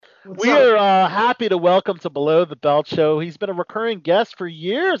What's We up? are happy to welcome to Below the Belt Show. He's been a recurring guest for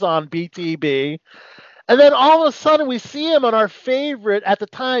years on BTB. And then all of a sudden, we see him on our favorite, at the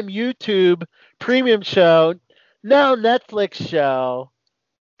time, YouTube premium show, now Netflix show,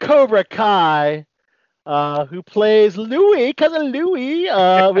 Cobra Kai, who plays Louis, cousin Louis. We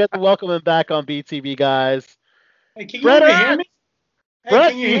have to welcome him back on BTB, guys. Hey, can you Brett even hear Ernst! me? Hey, Brett,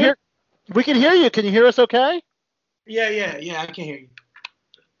 can you can you hear? hear? We can hear you. Can you hear us okay? Yeah, I can hear you.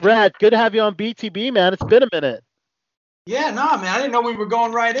 Brett, good to have you on BTB, man. It's been a minute. Yeah, no, man, I didn't know we were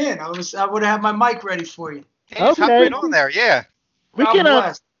going right in. I would have had my mic ready for you. Hey, just hop Okay. right on there. Yeah. We God can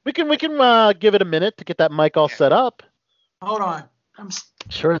bless. give it a minute to get that mic all Yeah. set up. Hold on.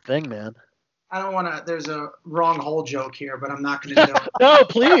 Sure thing, man. I don't want to. There's a wrong hole joke here, but I'm not going to do it. No,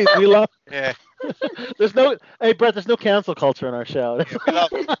 please. We love. Yeah. There's no. Hey, Brett. There's no cancel culture in our show. Yeah,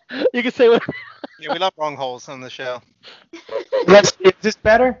 we love You can say what. we love wrong holes on the show. Is this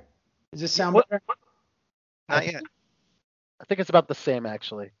better? Does this sound What- better? Not yet. I think it's about the same,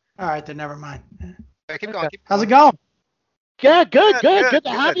 actually. All right, then never mind. Okay, keep going. Keep How's it going. going? Yeah, good, Good, good, good, good to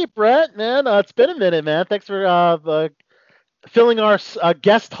have good. you, Brett. Man, it's been a minute, man. Thanks for filling our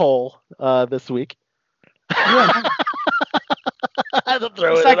guest hole this week. Yeah. I had to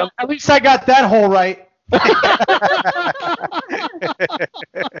throw it in. At least I got that hole right.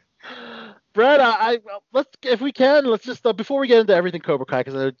 Brett, let's if we can, let's just before we get into everything Cobra Kai,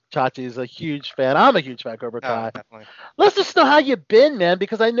 because I know Chachi is a huge fan. I'm a huge fan of Cobra Kai. Oh, definitely. Let's just know how you've been, man,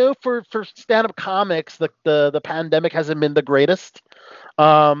 because I know for stand-up comics, the pandemic hasn't been the greatest.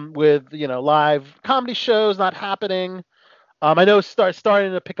 With live comedy shows not happening. I know it's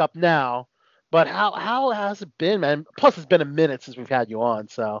starting to pick up now, but how has it been, man? Plus, it's been a minute since we've had you on,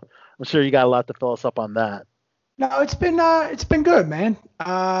 so I'm sure you got a lot to fill us up on that. No, it's been good, man.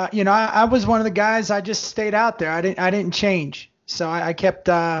 I was one of the guys. I just stayed out there. I didn't change. So I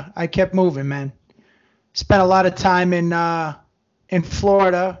kept moving, man. Spent a lot of time in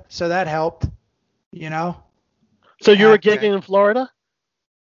Florida, so that helped. You know. So you were Okay. gigging in Florida?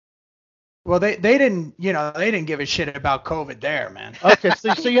 Well, they didn't give a shit about COVID there, man. Okay,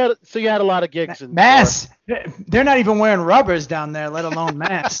 so you had a lot of gigs in Masks. They're not even wearing rubbers down there, let alone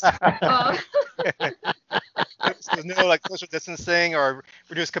masks. So there's no like social distancing or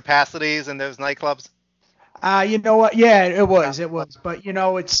reduced capacities in those nightclubs. You know what? Yeah, it was. But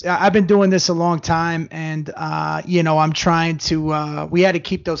it's I've been doing this a long time, and I'm trying to. We had to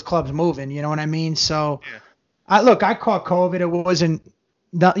keep those clubs moving. You know what I mean? So, Yeah. I caught COVID. It wasn't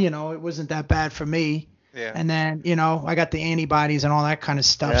that bad for me. Yeah. And then I got the antibodies and all that kind of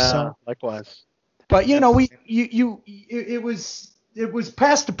stuff. Yeah, So, likewise. but it was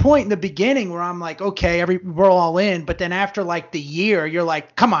past the point in the beginning where I'm like, okay, we're all in. But then after like the year, you're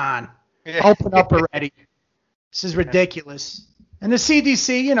like, come on, Yeah. open up already. This is ridiculous. And the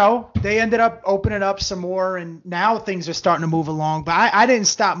CDC, they ended up opening up some more, and now things are starting to move along. But I didn't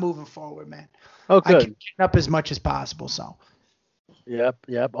stop moving forward, man. Oh, I good. kept getting up as much as possible. So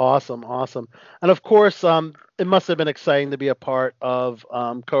Yep. Awesome. And of course, it must have been exciting to be a part of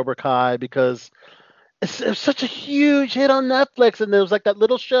Cobra Kai because it was such a huge hit on Netflix, and there was like that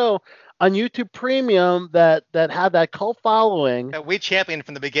little show on YouTube Premium that had that cult following That we championed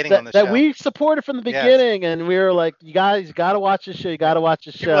from the beginning on the that show. we supported from the Yes. beginning, and we were like, you guys got to watch this show. You got to watch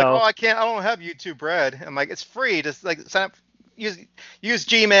this People are like, oh, show. I don't have YouTube Red. I'm like, it's free. Just like sign up, use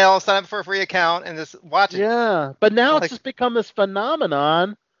Gmail, sign up for a free account, and just watch it. Yeah, but now Like- it's just become this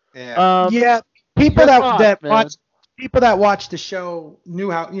phenomenon. Yeah. yeah, people your that thoughts, that man. watch people that watched the show knew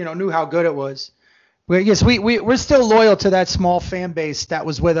how good it was. Yes, we're still loyal to that small fan base that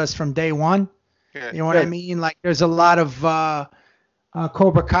was with us from day one. Good. You know what I Good. mean? Like, there's a lot of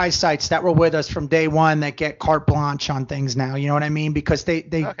Cobra Kai sites that were with us from day one that get carte blanche on things now. You know what I mean? Because they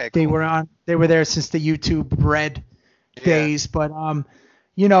Okay, cool. were there since the YouTube Red Yeah. days. But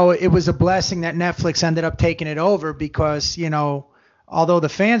it was a blessing that Netflix ended up taking it over because although the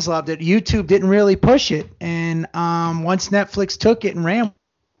fans loved it, YouTube didn't really push it. And once Netflix took it and ran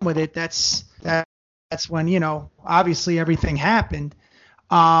with it, that's when obviously everything happened.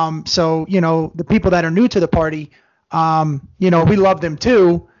 So the people that are new to the party, we love them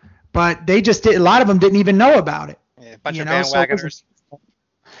too, but they just did. A lot of them didn't even know about it. Yeah, a bunch of So it bandwagoners. was-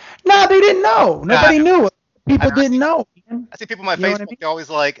 No, they didn't know. Nobody Nah. knew. People I've didn't know. Man. I see people on my You know what I Facebook. mean? They're always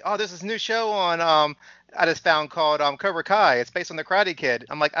like, "Oh, there's this new show on I just found called Cobra Kai. It's based on the Karate Kid."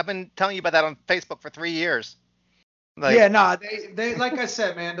 I'm like, I've been telling you about that on Facebook for 3 years. Like, Yeah, no, they like I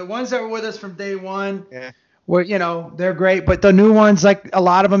said, man, the ones that were with us from day one Yeah. were, they're great, but the new ones, like a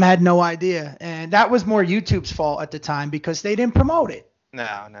lot of them had no idea, and that was more YouTube's fault at the time because they didn't promote it.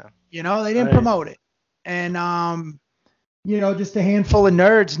 No. They didn't Right. promote it, and just a handful of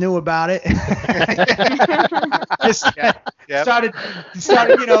nerds knew about it. Just Yep. started,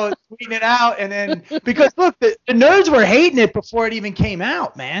 tweeting it out, and then because look, the nerds were hating it before it even came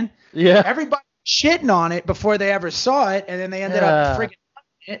out, man. Yeah. Everybody shitting on it before they ever saw it, and then they ended up friggin'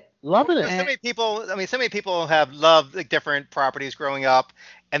 loving it. So many people have loved like different properties growing up,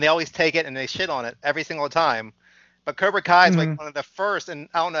 and they always take it and they shit on it every single time. But Cobra Kai is like one of the first, and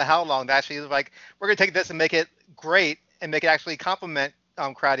I don't know how long, that actually like, we're gonna take this and make it great and make it actually complement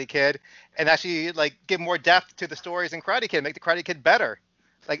Karate Kid, and actually like give more depth to the stories in Karate Kid, make the Karate Kid better.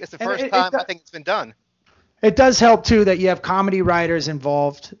 Like it's the first time I think it's been done. It does help too that you have comedy writers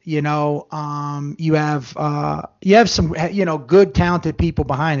involved. You have some good talented people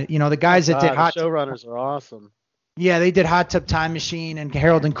behind it. The guys that did the showrunners are awesome. Yeah, they did Hot Tub Time Machine and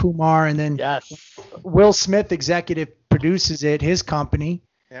Harold and Kumar, and then Will Smith executive produces it, his company.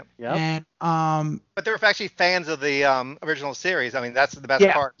 Yep. And but they're actually fans of the original series. I mean, that's the best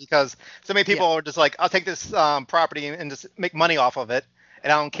part, because so many people are just like, I'll take this property and just make money off of it,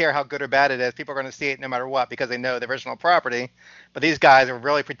 and I don't care how good or bad it is. People are going to see it no matter what because they know the original property. But these guys are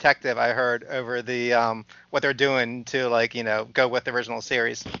really protective, I heard, over the what they're doing to go with the original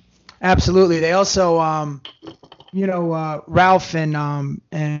series. Absolutely. They also Ralph and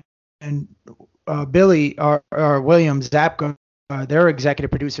Billy or Williams Zabka, they're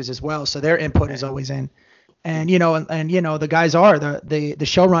executive producers as well, so their input is always in. And the guys are the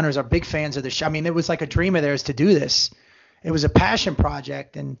showrunners are big fans of the show. I mean, it was like a dream of theirs to do this. It was a passion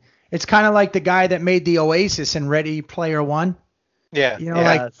project, and it's kind of like the guy that made the Oasis in Ready Player One. Yeah. He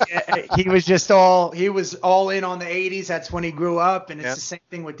was all in on the 80s. That's when he grew up, and it's the same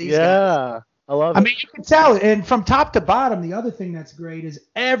thing with these guys. Yeah, I love it. I mean, you can tell, and from top to bottom, the other thing that's great is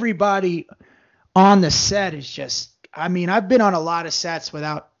everybody on the set is just, I mean, I've been on a lot of sets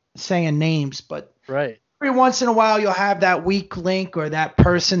without saying names, but every once in a while you'll have that weak link or that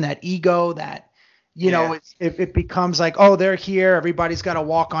person, that ego that, it becomes like, oh, they're here, everybody's got to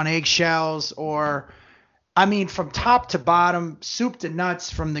walk on eggshells, or, I mean, from top to bottom, soup to nuts,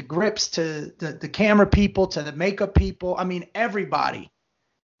 from the grips to the camera people to the makeup people. I mean, everybody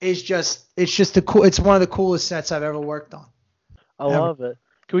is just, it's one of the coolest sets I've ever worked on. I love it.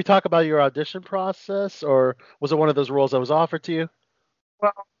 Can we talk about your audition process, or was it one of those roles that was offered to you?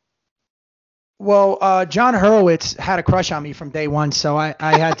 Well, John Hurwitz had a crush on me from day one, so I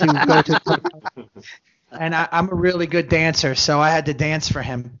had to go to and I'm a really good dancer, so I had to dance for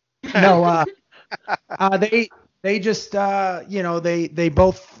him. No, they just they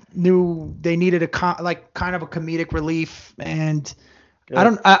both knew they needed a kind of a comedic relief, and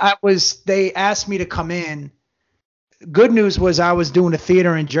they asked me to come in. Good news was I was doing a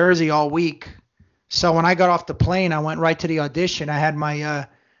theater in Jersey all week, so when I got off the plane, I went right to the audition. I had my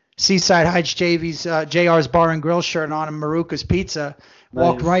Seaside Heights JR's Bar and Grill shirt on and Maruka's Pizza. Nice.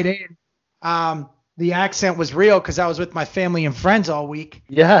 Walked right in. The accent was real because I was with my family and friends all week.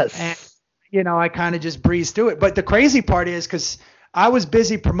 Yes. And, I kind of just breezed through it. But the crazy part is because I was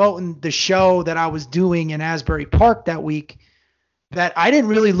busy promoting the show that I was doing in Asbury Park that week, that I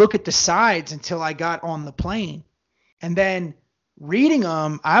didn't really look at the sides until I got on the plane. And then reading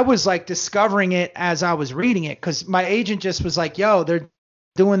them, I was like discovering it as I was reading it, because my agent just was like, yo, they're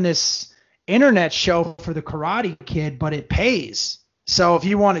doing this internet show for the Karate Kid, but it pays. So if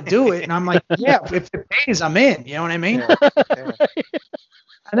you want to do it, and I'm like, yeah, if it pays, I'm in. You know what I mean? Yeah.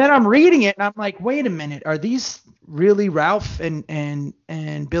 And then I'm reading it, and I'm like, wait a minute, are these really Ralph and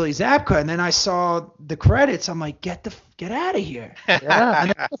Billy Zabka? And then I saw the credits. I'm like, get out of here. Yeah.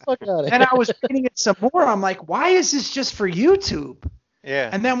 And I was reading it some more. I'm like, why is this just for YouTube? Yeah.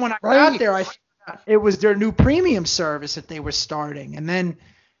 And then when I got there, I found out it was their new premium service that they were starting. And then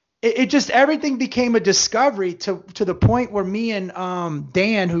it just, everything became a discovery to the point where me and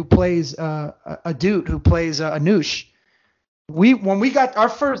Dan, who plays Adut, who plays Anush, when we got our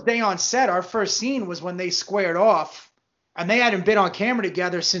first day on set, our first scene was when they squared off, and they hadn't been on camera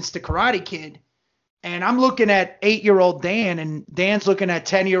together since the Karate Kid. And I'm looking at 8-year-old Dan, and Dan's looking at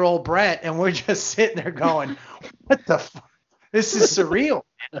 10-year-old Brett, and we're just sitting there going, what the fuck? This is surreal.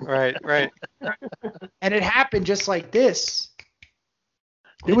 Right. And it happened just like this.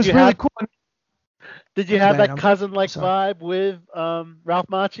 It was really cool. Did you have that cousin-like vibe with Ralph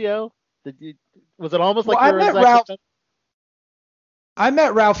Macchio? Was it almost like you were in Ralph? I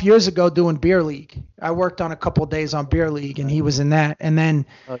met Ralph years ago doing Beer League. I worked on a couple of days on Beer League, and he was in that. And then,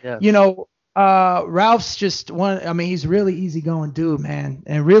 Ralph's just one. I mean, he's a really easygoing dude, man,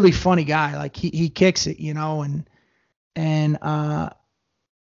 and really funny guy. Like he kicks it, and I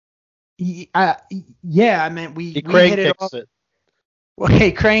mean, we hit it off. Well,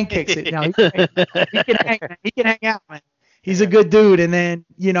 hey, Crane kicks it. No, he can hang out, man. He's a good dude. And then,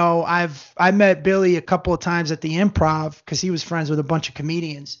 I met Billy a couple of times at the Improv because he was friends with a bunch of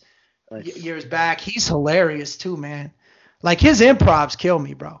comedians years back. He's hilarious too, man. Like his improvs kill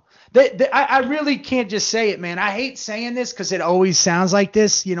me, bro. I really can't just say it, man. I hate saying this because it always sounds like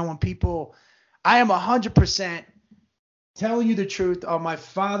this. When people, I am 100% telling you the truth on my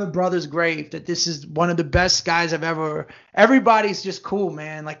father brother's grave that this is one of the best guys I've ever. Everybody's just cool,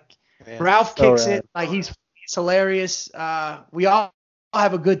 man. Like Ralph kicks it. Like he's hilarious. We all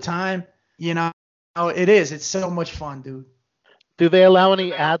have a good time. It is. It's so much fun, dude. Do they allow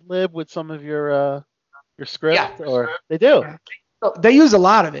any ad lib with some of your script? Yeah. Or they do? Yeah. They use a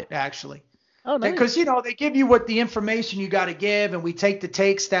lot of it, actually. Oh, nice. Because, they give you what the information you got to give, and we take the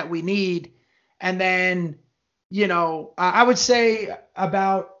takes that we need. And then, I would say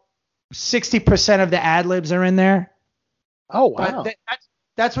about 60% of the ad libs are in there. Oh, wow. But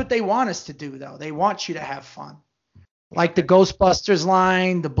that's what they want us to do, though. They want you to have fun. Like the Ghostbusters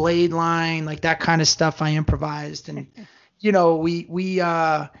line, the Blade line, like that kind of stuff I improvised. And, they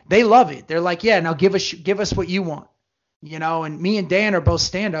love it. They're like, yeah, now give us what you want. And me and Dan are both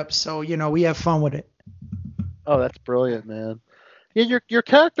stand-ups, so, we have fun with it. Oh, that's brilliant, man. Yeah, your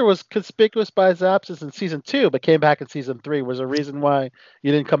character was conspicuous by his absence in season 2, but came back in season 3. Was there a reason why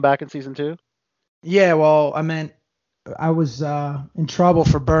you didn't come back in season 2? Yeah, well, I meant I was in trouble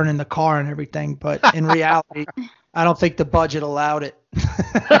for burning the car and everything, but in reality, I don't think the budget allowed it.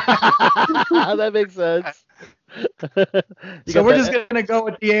 That makes sense. So we're just gonna go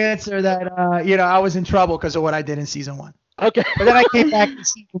with the answer that I was in trouble because of what I did in season 1. Okay. But then I came back in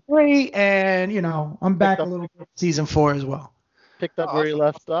season 3, and I'm back a little bit in season 4 as well. Picked up where you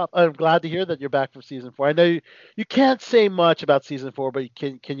left off. I'm glad to hear that you're back for season 4. I know you can't say much about season 4, but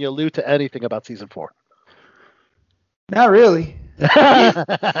can you allude to anything about season 4? Not really.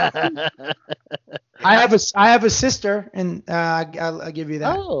 I have a sister, and I'll give you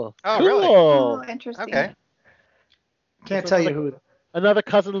that. Oh, cool. Really? Oh, interesting. Okay. Can't tell you who. Another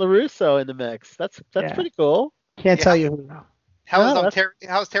cousin LaRusso in the mix. That's pretty cool. Can't tell you who.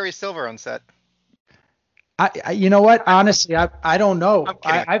 How's Terry Silver on set? I you know what? Honestly, I don't know. I'm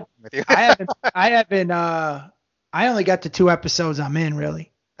kidding. I only got the 2 episodes I'm in,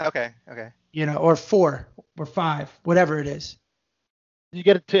 really. Okay. Or 4 or 5, whatever it is. You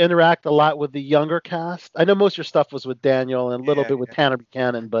get to interact a lot with the younger cast. I know most of your stuff was with Daniel and a little bit with Tanner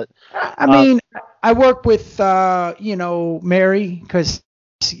Buchanan, but I mean, I work with Mary because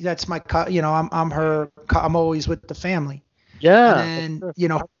that's my I'm her. I'm always with the family. Yeah. And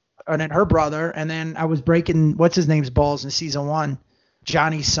then and then her brother, and then I was breaking what's his name's balls in season 1,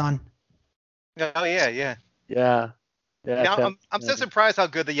 Johnny's son. Oh yeah. Yeah. I'm so surprised how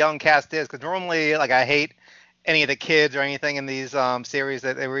good the young cast is, because normally, like, I hate any of the kids or anything in these series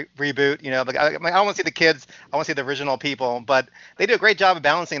that they reboot. Like I don't want to see the kids. I want to see the original people. But they do a great job of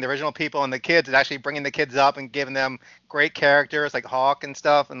balancing the original people and the kids, and actually bringing the kids up and giving them great characters like Hawk and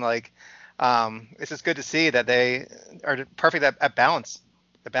stuff. And like, it's just good to see that they are perfect at balance.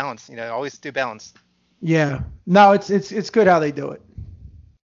 The balance, always do balance. Yeah. No, it's good how they do it.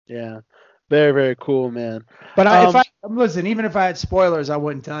 Yeah. Very, very cool, man. But listen, even if I had spoilers, I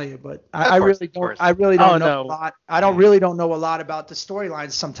wouldn't tell you. But I really don't know a lot. Really don't know a lot about the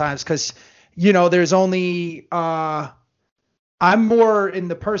storylines sometimes, because there's only I'm more in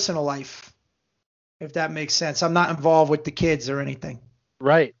the personal life, if that makes sense. I'm not involved with the kids or anything.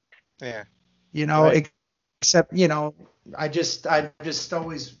 Right. Yeah. Right. Except I just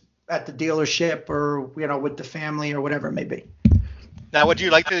always at the dealership or with the family or whatever it may be. Now, would you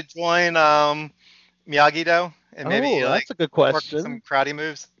like to join Miyagi-Do and maybe that's a good question. Work some karate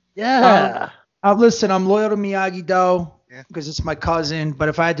moves? Yeah. Listen, I'm loyal to Miyagi-Do because it's my cousin. But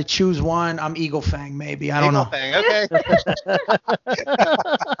if I had to choose one, I'm Eagle Fang. Maybe I don't know. Eagle Fang,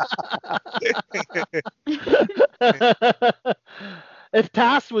 okay. If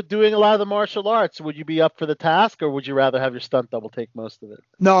tasked with doing a lot of the martial arts, would you be up for the task, or would you rather have your stunt double take most of it?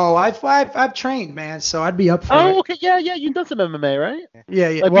 No, I've trained, man, so I'd be up for it. Oh, okay, yeah, you've done some MMA, right? Yeah.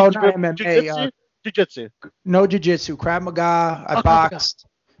 Like, well, not MMA. Jiu-jitsu. No jiu-jitsu. Krav Maga. I boxed,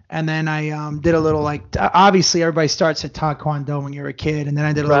 and then I did a little obviously everybody starts at Taekwondo when you're a kid, and then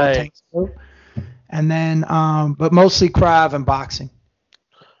I did a little Taekwondo, and then but mostly Krav and boxing.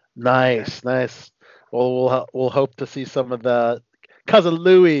 Nice. Well, we'll hope to see some of the cousin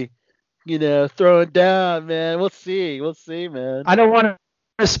Louie, throwing down, man. We'll see, man. I don't want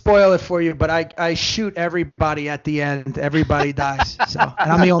to spoil it for you, but I shoot everybody at the end. Everybody dies. So,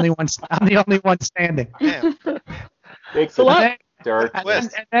 and I'm the only one standing. Yeah.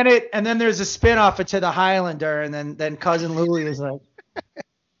 And then there's a spin-off to the Highlander, and then cousin Louie is like,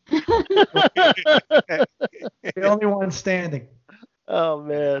 The only one standing. Oh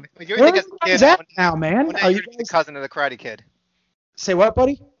man. You Where think are as you a guys kid, at now, man? one day Are you're you gonna be the guys... cousin of the Karate Kid. Say what,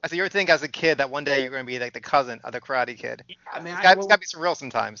 buddy? I said you think as a kid that one day you're gonna be like the cousin of the Karate Kid. I mean, It's gotta be surreal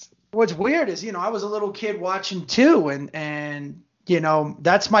sometimes. what's weird is, I was a little kid watching too, and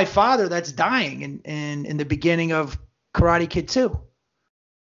that's my father that's dying in the beginning of Karate Kid 2.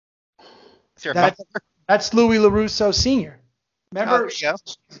 It's your father. That's Louis LaRusso Sr. Remember, Yeah.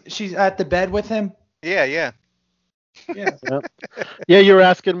 she's at the bed with him. Yeah. Yeah. Yep. Yeah, you were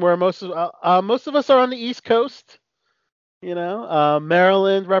asking where most of us are on the East Coast.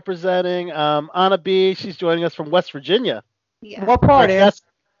 Maryland representing. Anna B, she's joining us from West Virginia. Yeah. What part, Ann?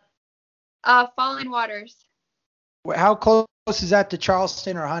 Yes. Falling Waters. How close is that to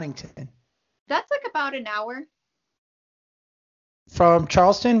Charleston or Huntington? That's like about an hour. From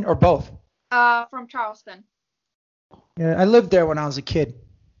Charleston or both? From Charleston. Yeah, I lived there when I was a kid.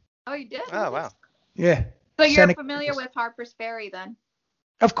 Oh, you did? Oh wow. Yeah. So you're Seneca- familiar with Harper's Ferry then?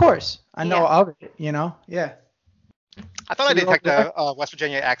 Of course. I know Yeah. of it, Yeah. I thought I detected a West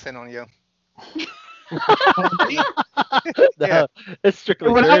Virginia accent on you. No, it's strictly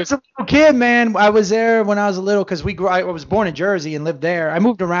When I Jersey. was a little kid, man, I was there when I was a little because I was born in Jersey and lived there. I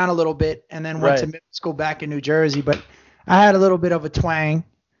moved around a little bit and then went to Right. middle school back in New Jersey, but I had a little bit of a twang.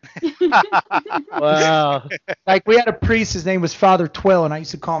 Wow. Like we had a priest, his name was Father Twill, and I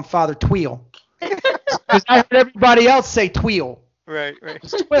used to call him Father Tweel. Because I heard everybody else say Tweel. Right.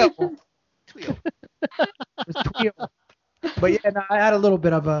 It's Twill. Tweel. It's Tweel. But yeah, no, I had a little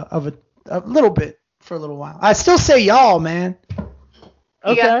bit of a little bit for a little while. I still say y'all, man.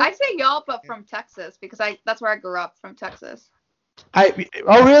 Okay. Yeah, I say y'all, but from Texas because that's where I grew up, from Texas.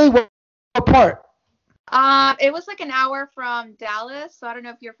 Oh really? What part? It was like an hour from Dallas, so I don't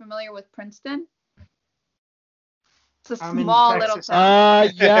know if you're familiar with Princeton. It's a I'm in small little Texas. town.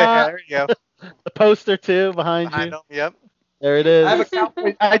 Yeah. There you go. The poster too behind I you. know. Yep. There it is.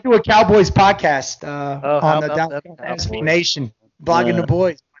 I do a Cowboys podcast how on the about Dallas them SB Cowboys? Nation, blogging Yeah. the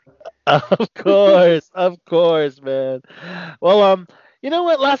boys. Of course, man. Well, you know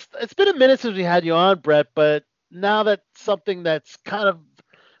what? It's been a minute since we had you on, Brett, but now that something that's kind of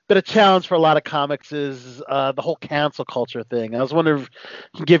been a challenge for a lot of comics is the whole cancel culture thing. I was wondering if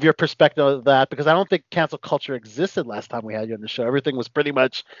you can give your perspective of that, because I don't think cancel culture existed last time we had you on the show. Everything was pretty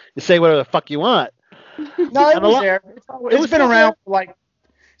much you say whatever the fuck you want. No, it And a was lot- there. It's been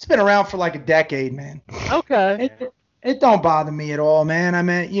around for like a decade, man. Okay. It don't bother me at all, man. I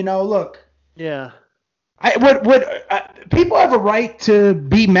mean, look, Yeah. people have a right to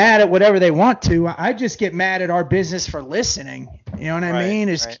be mad at whatever they want to. I just get mad at our business for listening. You know what I Right, mean?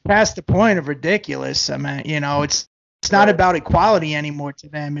 It's right. past the point of ridiculous. I mean, it's not about equality anymore to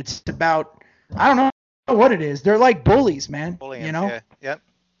them. It's about, I don't know what it is. They're like bullies, man. Bullying. You know? Yeah. Yep.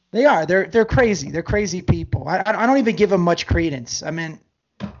 They are. They're crazy. They're crazy people. I don't even give them much credence. I mean,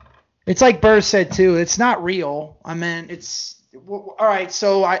 it's like Burr said too. It's not real. I mean, all right.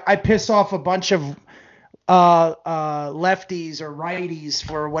 So I piss off a bunch of lefties or righties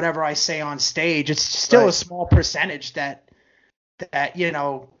for whatever I say on stage. It's still a small percentage that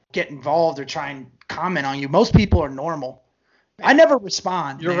get involved or try and comment on you. Most people are normal. I never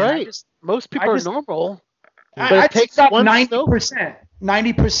respond. You're man. right. Most people are normal. But I it takes about one 90%.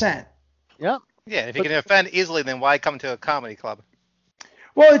 90%. Yeah. Yeah. If you can offend easily, then why come to a comedy club?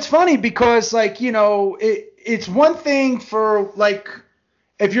 Well, it's funny because, it's one thing for,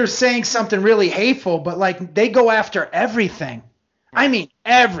 if you're saying something really hateful, but, they go after everything. I mean,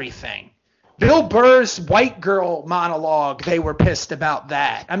 everything. Bill Burr's white girl monologue, they were pissed about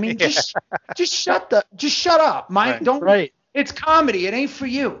that. I mean, just shut up. Right. It's comedy. It ain't for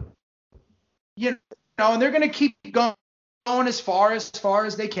you. And they're going to keep going as far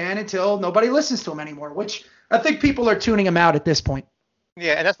as they can until nobody listens to them anymore, which I think people are tuning them out at this point.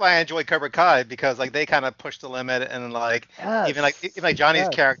 Yeah, and that's why I enjoy Cobra Kai, because they kind of push the limit, and Yes. even Johnny's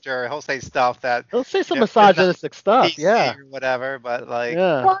character, he'll say stuff that He'll say some it's not misogynistic stuff. PC Yeah. or whatever, but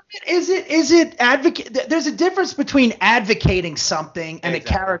Yeah. Well, is it advocate? There's a difference between advocating something and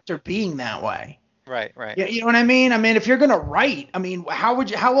Exactly. a character being that way. right. Yeah, you know what I mean? I mean, if you're gonna write, I mean, how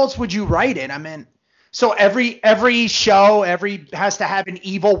else would you write it? I mean, so every show has to have an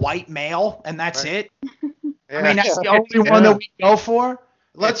evil white male, and that's Right. it. Yeah. I mean, that's the only one that we go for.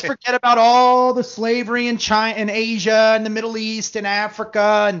 Let's forget about all the slavery in China and Asia and the Middle East and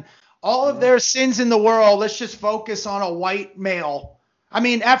Africa and all of their sins in the world. Let's just focus on a white male. I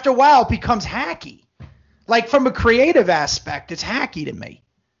mean, after a while, it becomes hacky. Like, from a creative aspect, it's hacky to me.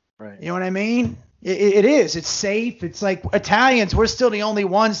 Right. You know what I mean? It is. It's safe. It's like Italians, we're still the only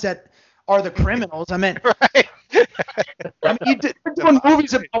ones that are the criminals. I mean, Right. they're doing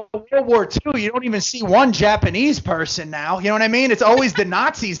movies about World War II, you don't even see one Japanese person now. You know what I mean? It's always the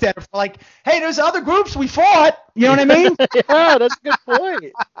Nazis that are like, hey, there's other groups we fought. You know what I mean? Yeah, that's a good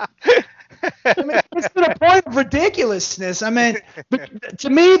point. I mean, it's to the point of ridiculousness. I mean, but to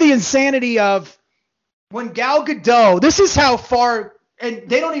me, the insanity of when Gal Gadot, this is how far, and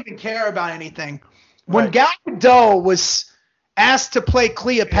they don't even care about anything. When Right. Gal Gadot was asked to play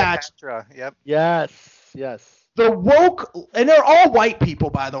Cleopatra, Yep. Yes. the woke, and they're all white people,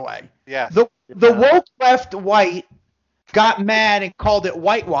 by the way. Yeah. The woke left white got mad and called it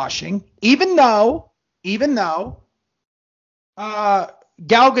whitewashing, even though Gal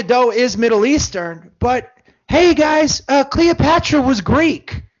Gadot is Middle Eastern. But hey, guys, Cleopatra was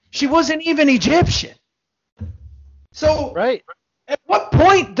Greek. She wasn't even Egyptian. So Right. at what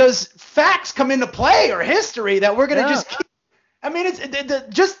point does facts come into play or history that we're going to Yeah. just keep? I mean,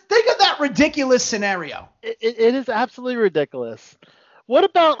 just think of that ridiculous scenario. It is absolutely ridiculous. What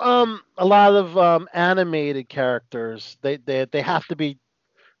about a lot of animated characters? They have to be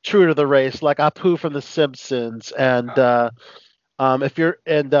true to the race, like Apu from The Simpsons, and if you're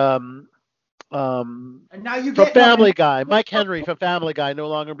and And now you from get Family Guy, Mike Henry from Family Guy no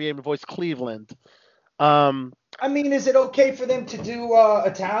longer being able to voice Cleveland. I mean, is it okay for them to do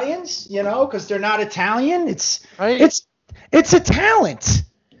Italians? You know, because they're not Italian. Right. It's a talent.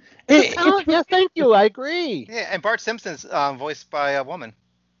 Yeah, thank you. I agree. Yeah, and Bart Simpson's voiced by a woman.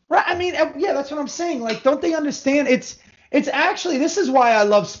 Right. I mean, yeah, that's what I'm saying. Like, don't they understand? It's actually, this is why I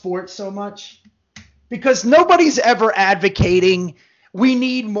love sports so much, because nobody's ever advocating we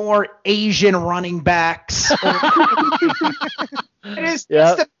need more Asian running backs. It's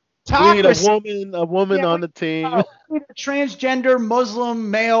the We need autocracy. a woman on the team. We need a transgender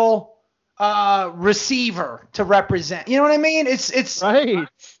Muslim male receiver to represent. You know what I mean? It's Right.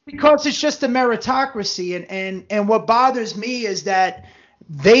 because it's just a meritocracy, and what bothers me is that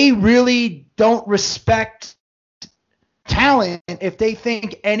they really don't respect talent if they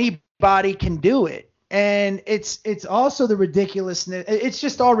think anybody can do it. And it's also the ridiculousness. It's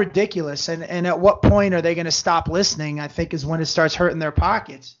just all ridiculous. And at what point are they going to stop listening? I think is when it starts hurting their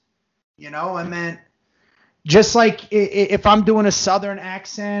pockets. You know, I mean, just like if I'm doing a Southern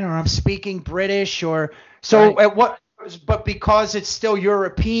accent or I'm speaking British or so Right. at what, but because it's still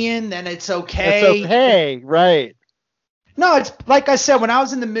European, then it's okay. It's okay. Right. No, it's like I said, when I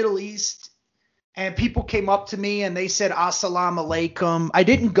was in the Middle East and people came up to me and they said, Assalamu alaikum, I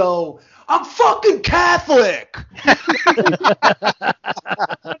didn't go, I'm fucking Catholic.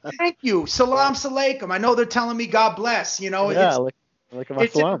 Thank you. Salam alaikum. I know they're telling me God bless. You know, Yeah. it's an an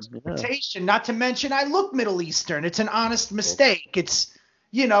Islam. Yeah. interpretation. Not to mention, I look Middle Eastern. It's an honest mistake. It's,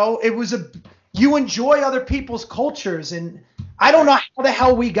 you know, you enjoy other people's cultures. And I don't know how the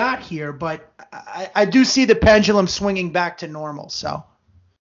hell we got here, but I do see the pendulum swinging back to normal. So.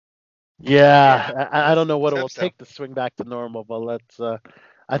 Yeah, I don't know what it will So. take to swing back to normal, but let's.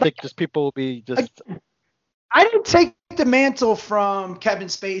 I think just people will be just. I didn't take the mantle from Kevin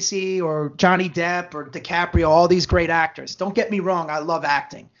Spacey or Johnny Depp or DiCaprio, all these great actors. Don't get me wrong, I love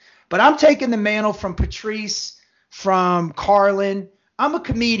acting. But I'm taking the mantle from Patrice, from Carlin. I'm a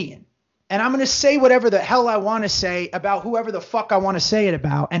comedian. And I'm going to say whatever the hell I want to say about whoever the fuck I want to say it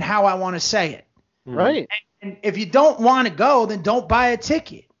about and how I want to say it. Right. And if you don't want to go, then don't buy a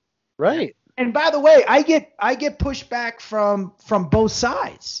ticket. Right. And by the way, I get pushback from both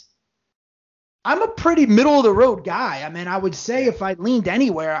sides. I'm a pretty middle of the road guy. I mean, I would say if I leaned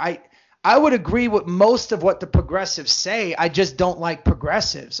anywhere, I would agree with most of what the progressives say. I just don't like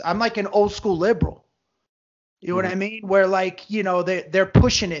progressives. I'm like an old school liberal. You know what I mean? Where like, you know, they're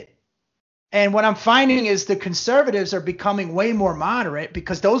pushing it. And what I'm finding is the conservatives are becoming way more moderate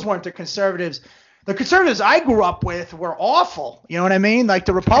because those weren't the conservatives. The conservatives I grew up with were awful. You know what I mean? Like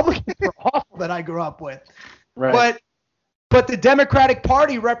the Republicans were awful that I grew up with. Right. But the Democratic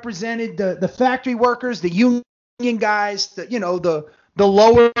Party represented the factory workers, the union guys, the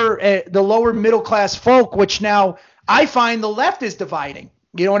lower middle class folk, which now I find the left is dividing.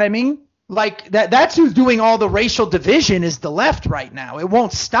 You know what I mean? Like that's who's doing all the racial division is the left right now. It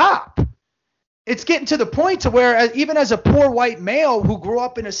won't stop. It's getting to the point to where even as a poor white male who grew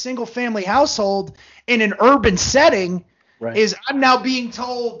up in a single family household in an urban setting, Right. I'm now being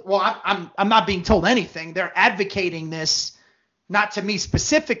told, well, I'm not being told anything. They're advocating this, not to me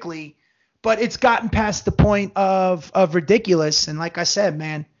specifically, but it's gotten past the point of ridiculous. And like I said,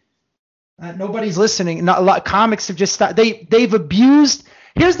 man, nobody's listening. Not a lot. Comics have just stopped. They've abused.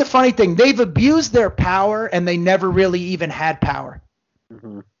 Here's the funny thing. They've abused their power and they never really even had power.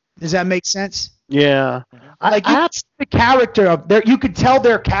 Mhm. Does that make sense? Yeah. Like you could see the character of you could tell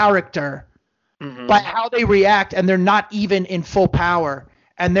their character by how they react, and they're not even in full power,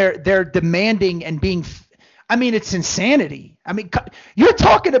 and they're demanding and being. I mean, it's insanity. I mean, you're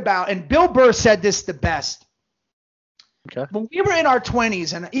talking about, and Bill Burr said this the best. Okay. When we were in our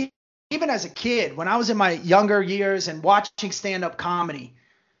 20s, and even as a kid, when I was in my younger years and watching stand-up comedy,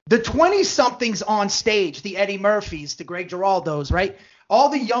 the 20-somethings on stage, the Eddie Murphys, the Greg Giraldos, right? All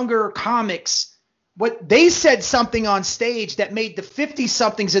the younger comics, what they said something on stage that made the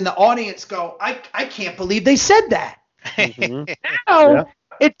 50-somethings in the audience go, I can't believe they said that. Mm-hmm. Now,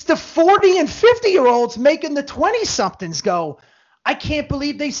 it's the 40 and 50-year-olds making the 20-somethings go, I can't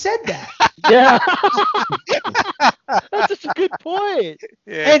believe they said that. Yeah. That's such a good point.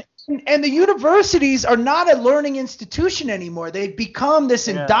 Yeah. And the universities are not a learning institution anymore. They've become this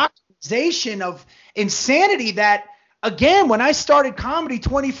indoctrination of insanity that, again, when I started comedy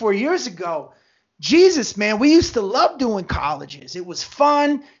 24 years ago, Jesus, man, we used to love doing colleges. It was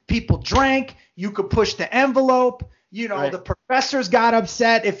fun. People drank. You could push the envelope. You know, the professors got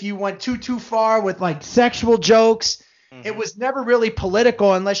upset if you went too far with like sexual jokes. Mm-hmm. It was never really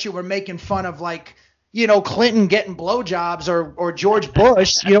political unless you were making fun of like, you know, Clinton getting blowjobs or George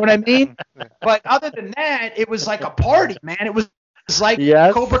Bush. You know what I mean? But other than that, it was like a party, man. It was like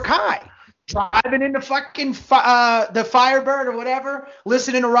Cobra Kai. Driving into fucking the Firebird or whatever,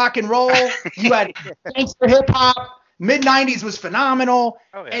 listening to rock and roll. You had gangster hip hop. Mid-90s was phenomenal.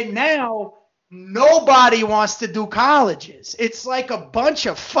 Oh, yeah. And now nobody wants to do colleges. It's like a bunch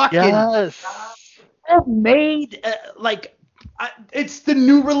of fucking made it's the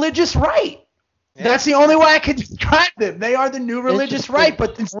new religious right. Yeah. That's the only way I can describe them. They are the new religious right,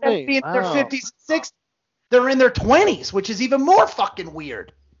 but instead of being in their 50s and 60s, they're in their 20s, which is even more fucking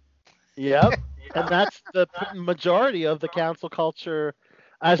weird. Yep. And that's the majority of the cancel culture,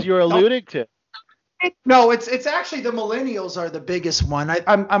 as you're alluding to. No, it's actually the millennials are the biggest one.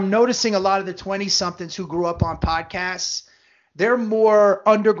 I'm noticing a lot of the 20-somethings who grew up on podcasts. They're more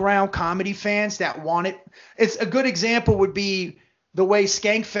underground comedy fans that want it. It's a good example would be the way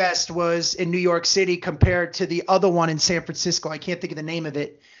Skankfest was in New York City compared to the other one in San Francisco. I can't think of the name of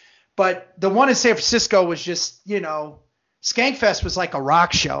it. But the one in San Francisco was just, you know, Skankfest was like a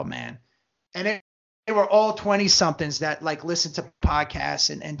rock show, man. And they were all 20-somethings that like listen to podcasts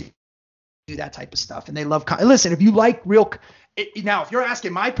and do that type of stuff. And they love listen, if you like now, if you're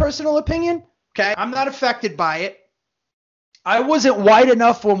asking my personal opinion, okay, I'm not affected by it. I wasn't white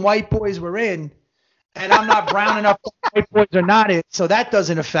enough when white boys were in, and I'm not brown enough when white boys are not in, so that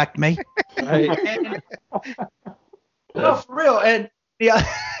doesn't affect me. Right. No, for real. And I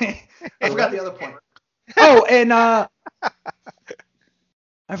forgot the other point. Oh, and I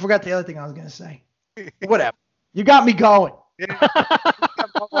forgot the other thing I was gonna say. Whatever. You got me going.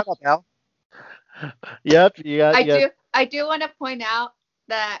 Yep. I do want to point out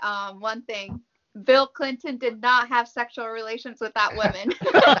that one thing. Bill Clinton did not have sexual relations with that woman.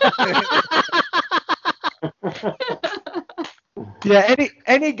 Yeah,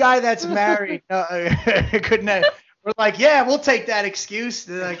 any guy that's married couldn't have. We're like, yeah, we'll take that excuse.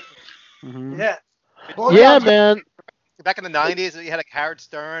 They're like, yeah. Well, yeah, man. Back in the 90s, you had like Howard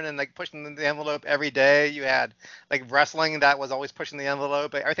Stern and like pushing the envelope every day. You had like wrestling that was always pushing the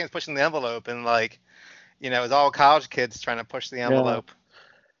envelope. Everything's pushing the envelope, and like, you know, it was all college kids trying to push the envelope. Yeah.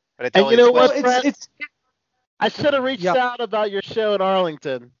 And you know what, I should have reached out about your show in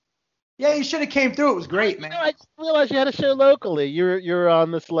Arlington. Yeah, you should have came through. It was great, man. I just realized you had a show locally. You're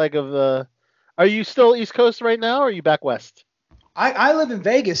on this leg of the. Are you still East Coast right now, or are you back west? I live in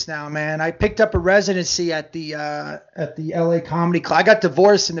Vegas now, man. I picked up a residency at the LA Comedy Club. I got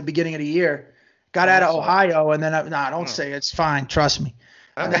divorced in the beginning of the year. Got out of Ohio, and then don't say it. It's fine. Trust me.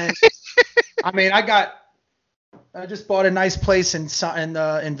 And then, I just bought a nice place in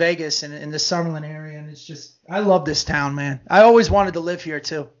Vegas in the Summerlin area, and it's just I love this town, man. I always wanted to live here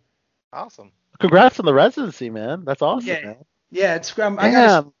too. Awesome. Congrats on the residency, man. That's awesome. Yeah, man. Yeah. It's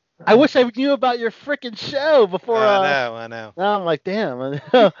I wish I knew about your freaking show before. I know. Now I'm like, damn.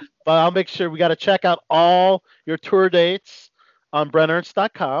 But I'll make sure we got to check out all your tour dates on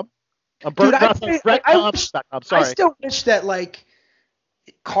BrentErnst.com. BrentErnst.com. Sorry. I still wish that like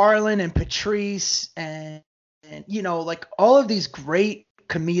Carlin and Patrice and you know, like all of these great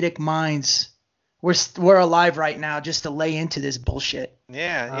comedic minds we're alive right now just to lay into this bullshit.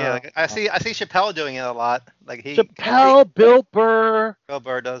 Yeah. Like I see Chappelle doing it a lot. Like Chappelle, Bill Burr. Bill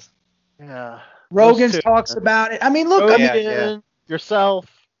Burr does. Yeah. Rogan talks about it. I mean, look, yourself.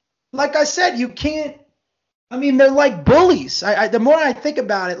 Like I said, you can't. I mean, they're like bullies. The more I think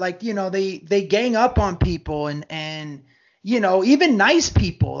about it, like, you know, they gang up on people and you know, even nice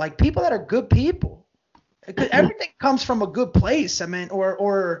people, like people that are good people. Everything comes from a good place. I mean,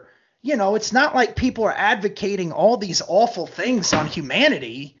 or it's not like people are advocating all these awful things on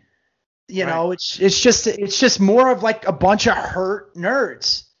humanity. It's just more of like a bunch of hurt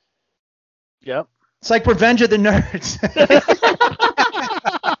nerds. Yep. It's like Revenge of the Nerds.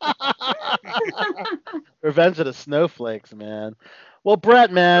 Revenge of the Snowflakes, man. Well,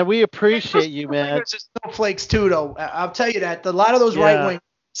 Brett, man, we appreciate you, man. There's snowflakes too, though. I'll tell you that. A lot of those right wing,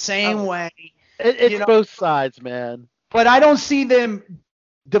 same way. It's both sides, man. But I don't see them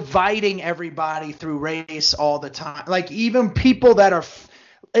dividing everybody through race all the time. Like even people that are,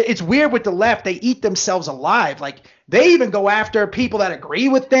 it's weird with the left. They eat themselves alive. Like they even go after people that agree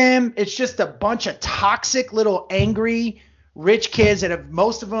with them. It's just a bunch of toxic little angry rich kids that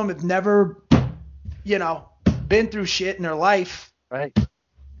most of them have never, been through shit in their life. Right.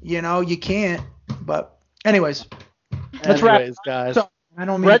 You can't. But anyways, let's wrap, guys. So, I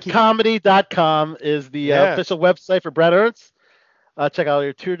don't mean BrettComedy.com is the official website for Brett Ernst. Check out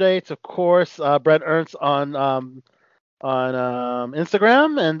your tour dates, of course. Brett Ernst on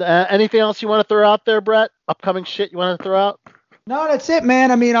Instagram. And anything else you want to throw out there, Brett? Upcoming shit you want to throw out? No, that's it,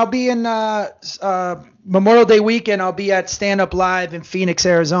 man. I mean, I'll be in Memorial Day weekend. I'll be at Stand Up Live in Phoenix,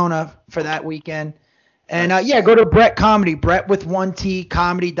 Arizona for that weekend. And go to Brett Comedy, Brett with 1T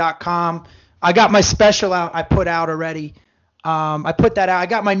comedy.com. I got my special out. I put out already. I put that out. I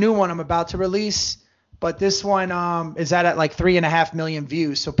got my new one I'm about to release, but this one is at like 3.5 million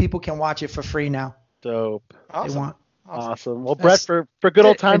views, so people can watch it for free now. Dope. Awesome. Awesome. Well, Brett, for good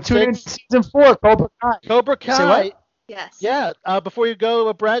old time's sake, season 4, Cobra Kai. Cobra Kai. Yes. Yeah. Before you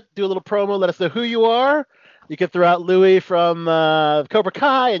go, Brett, do a little promo. Let us know who you are. You can throw out Louis from Cobra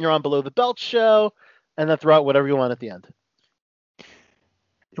Kai, and you're on Below the Belt show, and then throw out whatever you want at the end.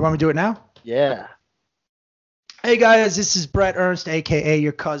 You want me to do it now? Yeah. Hey guys, this is Brett Ernst, aka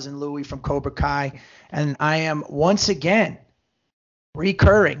your cousin Louis from Cobra Kai, and I am once again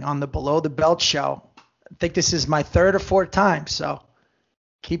recurring on the Below the Belt show. I think this is my 3rd or 4th time, so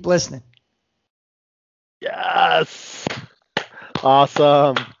keep listening. Yes.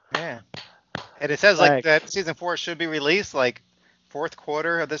 Awesome. Yeah. And it says like that season 4 should be released like 4th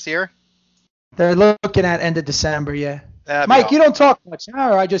quarter of this year. They're looking at end of December, yeah. Mike, you don't talk much,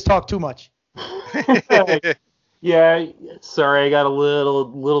 or I just talk too much. Yeah, sorry, I got a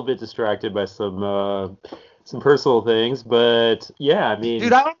little bit distracted by some personal things, but yeah, I mean,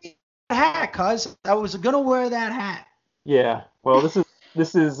 dude, I don't need a hat, cuz I was gonna wear that hat. Yeah, well, this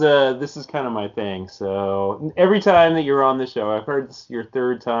is kind of my thing. So every time that you're on the show, I've heard this is your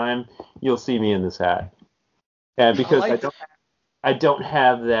 3rd time, you'll see me in this hat. Yeah, because I don't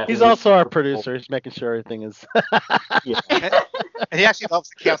have that. He's also our producer. He's making sure everything is. Yeah. And he actually loves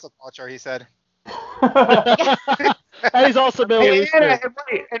the cancel culture, he said. And he's also Middle Eastern.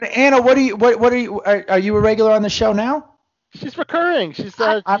 And Anna, what are you a regular on the show now? She's recurring. She's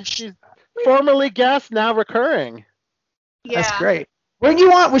formerly guest, now recurring. Yeah. That's great. When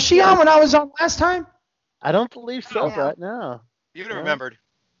you on? Was she on when I was on last time? I don't believe so, Brett. No. You would have remembered.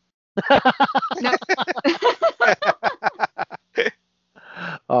 No.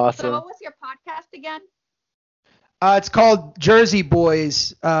 Awesome. So what was your podcast again? It's called Jersey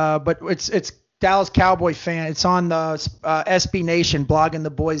Boys, but it's Dallas Cowboy fan. It's on the SB Nation, Blogging the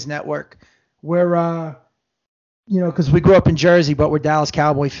Boys Network. We're because we grew up in Jersey, but we're Dallas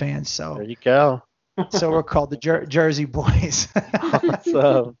Cowboy fans. So there you go. So we're called the Jersey Boys.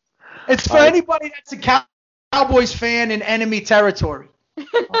 Awesome. It's for anybody that's a Cowboys fan in enemy territory.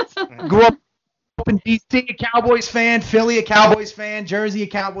 Grew up in DC, a Cowboys fan, Philly, a Cowboys fan, Jersey, a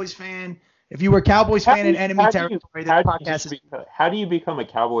Cowboys fan. If you were a Cowboys fan in enemy territory, this podcast is. How do you become a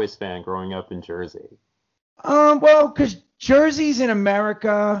Cowboys fan growing up in Jersey? Well, because Jersey's in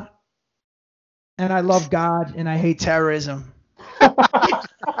America, and I love God, and I hate terrorism.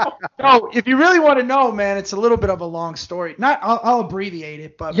 So, if you really want to know, man, it's a little bit of a long story. I'll abbreviate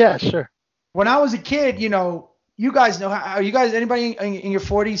it, but yeah, sure. When I was a kid, you guys know are you guys anybody in your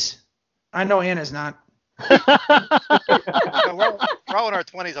 40s? I know Anna's not. We're all in our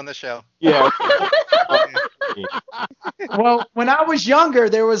 20s on this show. Yeah. Well, when I was younger,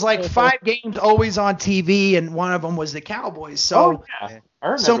 there was like 5 games always on TV, and one of them was the Cowboys. So,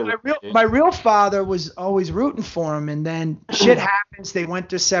 my real father was always rooting for him, and then shit happens. They went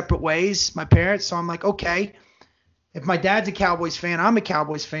their separate ways, my parents. So I'm like, okay, if my dad's a Cowboys fan, I'm a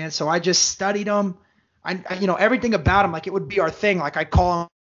Cowboys fan. So I just studied them. I everything about him, like it would be our thing. Like I call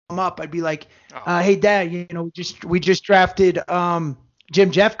him up, I'd be like, hey Dad, we just drafted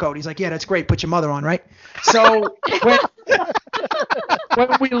Jim Jeffcoat. He's like, yeah, that's great. Put your mother on, right? So when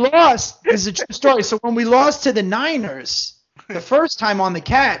we lost, this is a true story. So when we lost to the Niners, the first time on the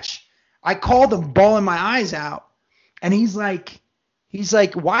catch, I called him bawling my eyes out, and he's like, He's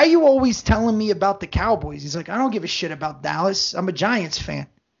like, why are you always telling me about the Cowboys? He's like, I don't give a shit about Dallas. I'm a Giants fan.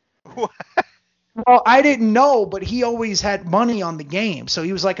 What? Well, I didn't know, but he always had money on the game. So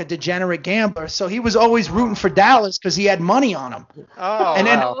he was like a degenerate gambler. So he was always rooting for Dallas because he had money on him. Oh, And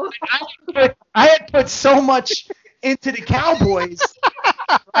then wow. I had put so much into the Cowboys,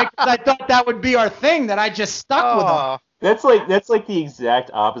 right? 'Cause I thought that would be our thing that I just stuck with them. Oh, That's like the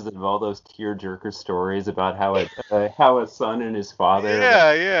exact opposite of all those tearjerker stories about how a son and his father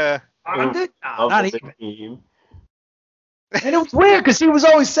yeah. Not love the even. team. And it was weird because he was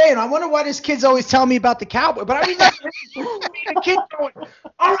always saying, I wonder why this kid's always telling me about the Cowboys. But I remember the kid going,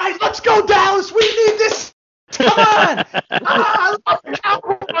 all right, let's go, Dallas. We need this. Come on. I love the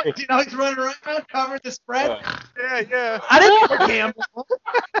Cowboys. You know, he's running around covering the spread. Yeah. I didn't ever gamble.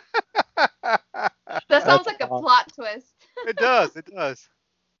 That sounds like a plot twist. It does. That's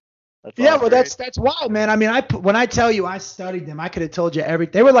Yeah, awesome. well, that's wild, man. I mean, when I tell you I studied them, I could have told you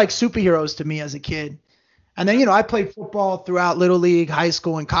everything. They were like superheroes to me as a kid. And then, I played football throughout Little League, high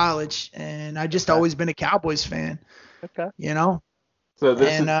school, and college, and I just always been a Cowboys fan. Okay. So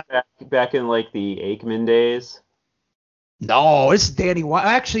this And, is back in like the Aikman days. No, it's Danny White.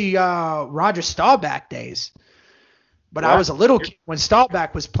 Actually, Roger Staubach days. But I was a little kid when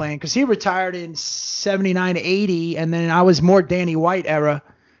Staubach was playing because he retired in 79 to 80, and then I was more Danny White era.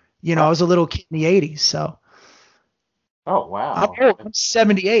 I was a little kid in the 80s, so. Oh wow. I'm old. I'm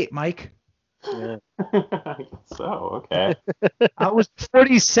 78, Mike. Yeah. I guess so, okay. I was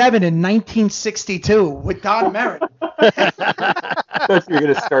 47 in 1962 with Don Merritt. I thought you were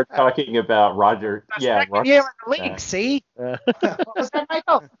gonna start talking about Roger. Second year in the league, see? Yeah. What was that,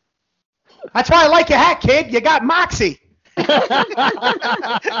 Michael? That's why I like your hat, kid. You got moxie. All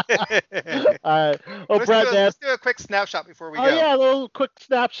right. Oh, Brad, Let's do a quick snapshot before we go. Oh, yeah, a little quick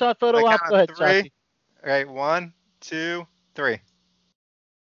snapshot photo Like op. Go ahead, 3. Chucky. All right, 1, 2, 3.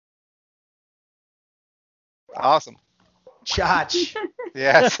 Awesome. Chotch.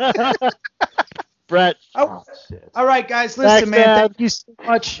 Yes. Brett, Oh, shit. all right, guys. Listen, Thanks, man. man. Thank you so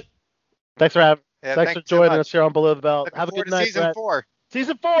much. thanks for having. Yeah, thanks thank for you so joining much. us here on Below the Belt. Looking Have a forward good to night, season Brett. 4.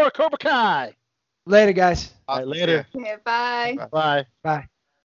 Season 4, Cobra Kai. Later, guys. All right, later. Okay, bye. Bye. Bye.